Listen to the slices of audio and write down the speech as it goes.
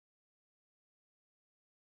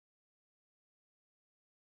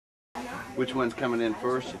Which one's coming in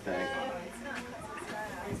first, you think?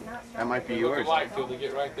 That might be yours. Look alike till they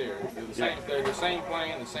get right there. They're the same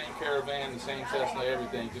plane, the same Caravan, the same Cessna,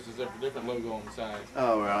 everything, just as a different logo on the side.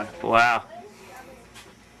 Oh, really? Wow.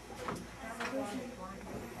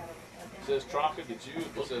 It says Tropic, it's you.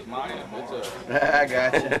 It says Maya, it's us. I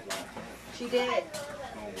gotcha. She did.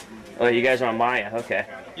 Oh, you guys are on Maya, okay.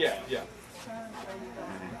 Yeah.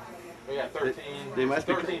 We got 13. They must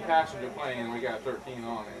be 13 passenger plane, and we got 13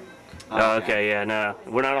 on it. Oh, okay, yeah, no.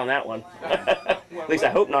 We're not on that one. At least I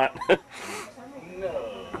hope not.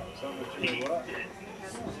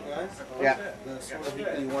 Yeah. The sort of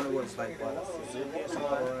vehicle you wanted was like what? Suzuki or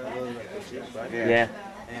something, or like the Jeep, right? Yeah.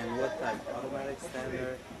 And what type? Automatic,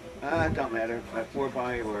 standard? It don't matter.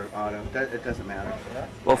 4x or auto. It doesn't matter.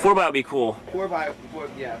 Well, 4x would be cool. 4x,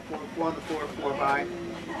 yeah. 4 on the floor, 4x.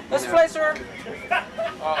 Let's fly, sir.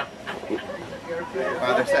 Oh,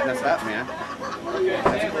 they're setting us up, man.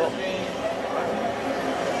 That's cool.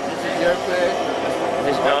 This is your place?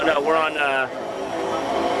 No, we're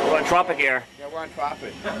on Tropic-Air. Yeah, we're on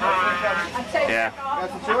Tropic. Yeah.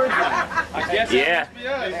 That's the yours now. I guess Yeah. it must be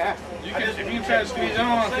us. You can, if you try to squeeze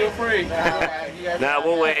on, feel free. No,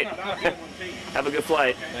 we'll wait. Have a good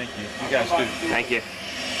flight. Thank you. You guys too. Thank you.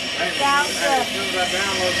 As soon as I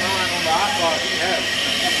download mine on the iPod, you have it.